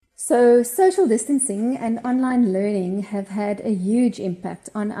So, social distancing and online learning have had a huge impact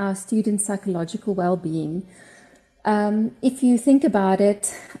on our students' psychological well-being. If you think about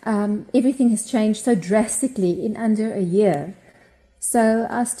it, everything has changed so drastically in under a year. So,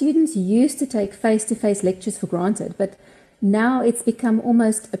 our students used to take face-to-face lectures for granted, but now it's become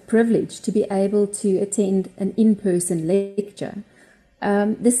almost a privilege to be able to attend an in-person lecture.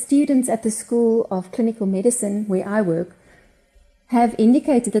 The students at the School of Clinical Medicine, where I work, have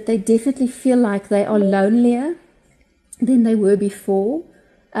indicated that they definitely feel like they are lonelier than they were before,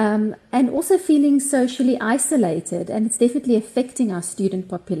 and also feeling socially isolated, and it's definitely affecting our student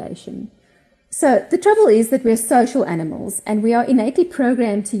population. So the trouble is that we're social animals, and we are innately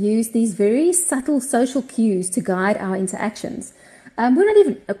programmed to use these very subtle social cues to guide our interactions. We're not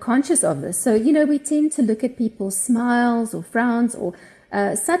even conscious of this. So, we tend to look at people's smiles or frowns or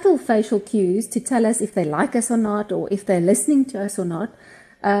subtle facial cues to tell us if they like us or not, or if they're listening to us or not.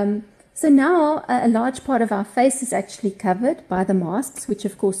 So now a large part of our face is actually covered by the masks, which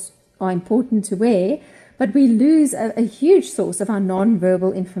of course are important to wear, but we lose a huge source of our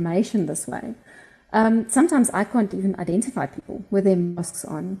non-verbal information this way. Sometimes I can't even identify people with their masks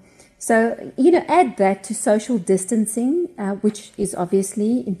on. So, add that to social distancing, which is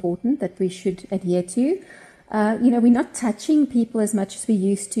obviously important that we should adhere to. We're not touching people as much as we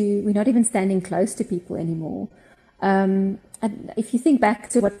used to. We're not even standing close to people anymore. And if you think back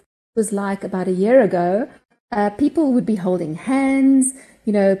to what it was like about a year ago, people would be holding hands,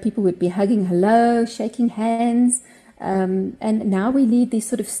 people would be hugging hello, shaking hands. And now we lead these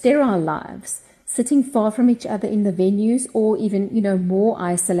sort of sterile lives, sitting far from each other in the venues, or even, more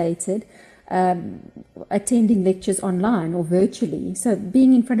isolated, attending lectures online or virtually. So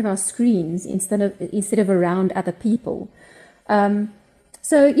being in front of our screens instead of around other people.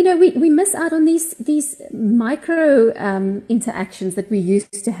 So we miss out on these micro interactions that we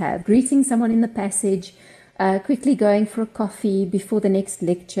used to have. Greeting someone in the passage, quickly going for a coffee before the next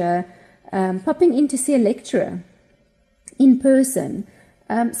lecture, popping in to see a lecturer in person.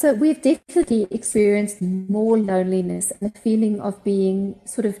 So we've definitely experienced more loneliness and a feeling of being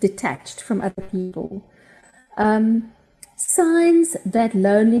sort of detached from other people. Signs that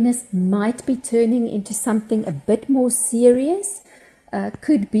loneliness might be turning into something a bit more serious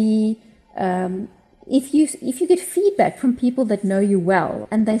could be if you get feedback from people that know you well,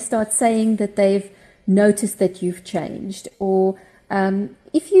 and they start saying that they've noticed that you've changed, or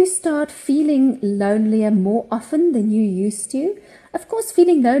if you start feeling lonelier more often than you used to. Of course,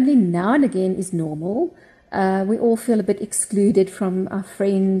 feeling lonely now and again is normal. We all feel a bit excluded from our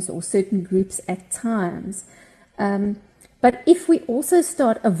friends or certain groups at times. But if we also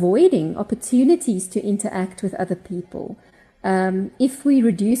start avoiding opportunities to interact with other people, if we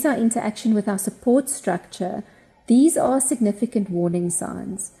reduce our interaction with our support structure, these are significant warning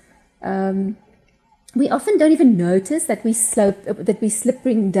signs. We often don't even notice that we're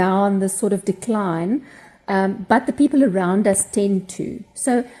slipping down this sort of decline, but the people around us tend to.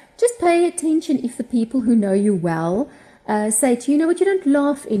 So just pay attention if the people who know you well say to you, you don't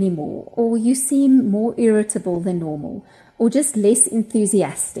laugh anymore, or you seem more irritable than normal, or just less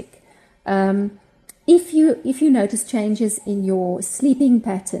enthusiastic. If you notice changes in your sleeping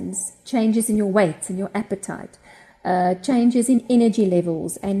patterns, changes in your weight and your appetite, changes in energy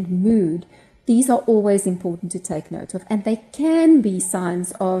levels and mood, these are always important to take note of, and they can be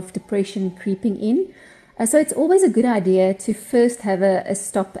signs of depression creeping in. So it's always a good idea to first have a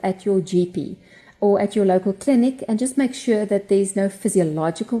stop at your GP or at your local clinic and just make sure that there's no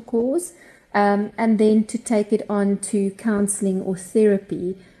physiological cause, and then to take it on to counseling or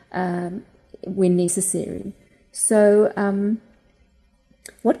therapy when necessary. So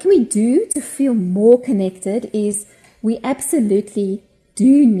what can we do to feel more connected is we absolutely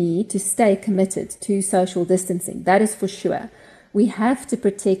do need to stay committed to social distancing. That is for sure. We have to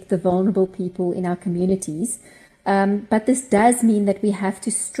protect the vulnerable people in our communities, but this does mean that we have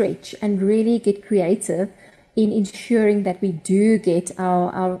to stretch and really get creative in ensuring that we do get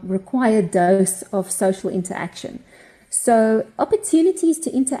our required dose of social interaction. So opportunities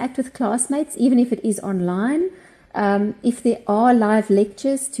to interact with classmates, even if it is online, if there are live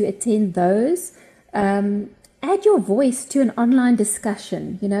lectures, to attend those. Add your voice to an online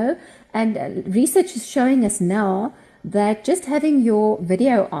discussion, and research is showing us now that just having your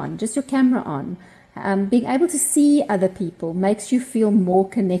video on, just your camera on, being able to see other people makes you feel more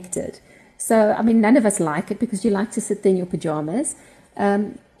connected. So, none of us like it because you like to sit there in your pajamas.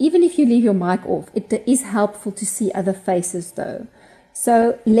 Even if you leave your mic off, it is helpful to see other faces though.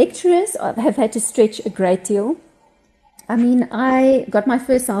 So lecturers have had to stretch a great deal. I got my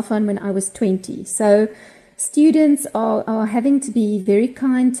first cell phone when I was 20. So students are having to be very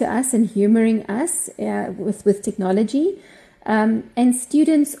kind to us and humoring us with technology. And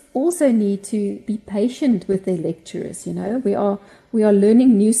students also need to be patient with their lecturers. You know, we are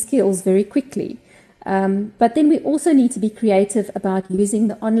learning new skills very quickly. But then we also need to be creative about using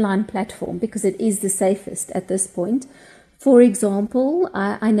the online platform because it is the safest at this point. For example,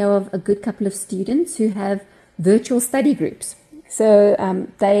 I know of a good couple of students who have virtual study groups. So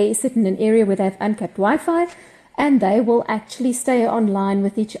they sit in an area where they have uncapped Wi-Fi, and they will actually stay online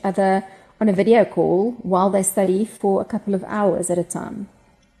with each other on a video call while they study for a couple of hours at a time.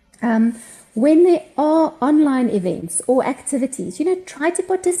 When there are online events or activities, you know, try to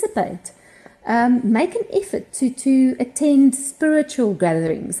participate. Make an effort to attend spiritual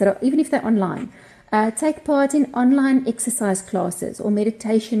gatherings that are, even if they're online. Take part in online exercise classes or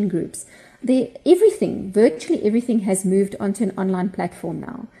meditation groups. Virtually everything has moved onto an online platform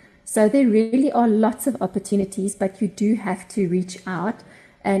now. So there really are lots of opportunities, but you do have to reach out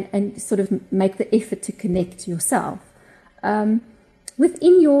and sort of make the effort to connect yourself.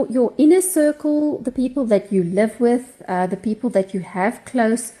 Within your inner circle, the people that you live with, the people that you have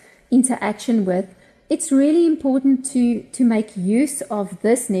close interaction with, it's really important to make use of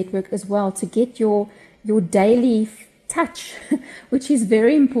this network as well to get your daily touch, which is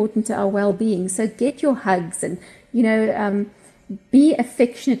very important to our well-being. So get your hugs and, you know, be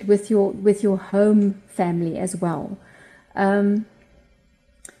affectionate with your home family as well.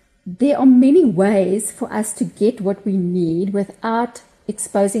 There are many ways for us to get what we need without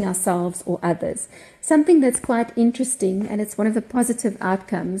exposing ourselves or others. Something that's quite interesting, and it's one of the positive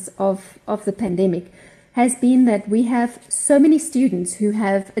outcomes of the pandemic, has been that we have so many students who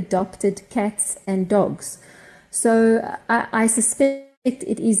have adopted cats and dogs. So I suspect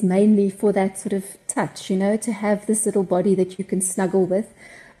it is mainly for that sort of touch, you know, to have this little body that you can snuggle with.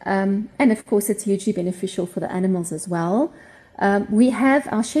 And of course, it's hugely beneficial for the animals as well.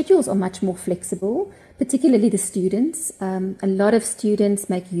 Our schedules are much more flexible, particularly the students. A lot of students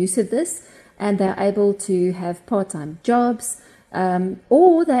make use of this, and they're able to have part-time jobs,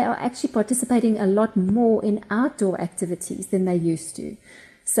 or they are actually participating a lot more in outdoor activities than they used to.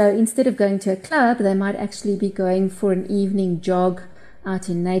 So instead of going to a club, they might actually be going for an evening jog out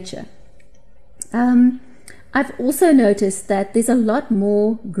in nature. I've also noticed that there's a lot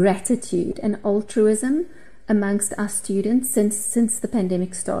more gratitude and altruism amongst our students since the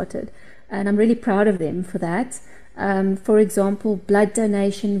pandemic started. And I'm really proud of them for that. For example, blood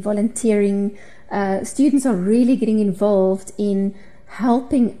donation, volunteering. Students are really getting involved in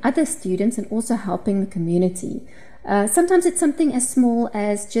helping other students and also helping the community. Sometimes it's something as small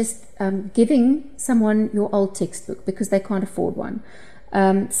as just giving someone your old textbook because they can't afford one.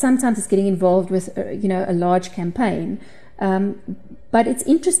 Sometimes it's getting involved with a large campaign. But it's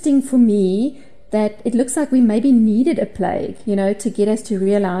interesting for me that it looks like we maybe needed a plague, to get us to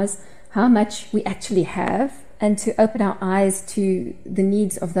realize how much we actually have and to open our eyes to the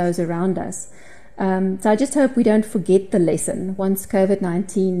needs of those around us. So I just hope we don't forget the lesson once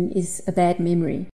COVID-19 is a bad memory.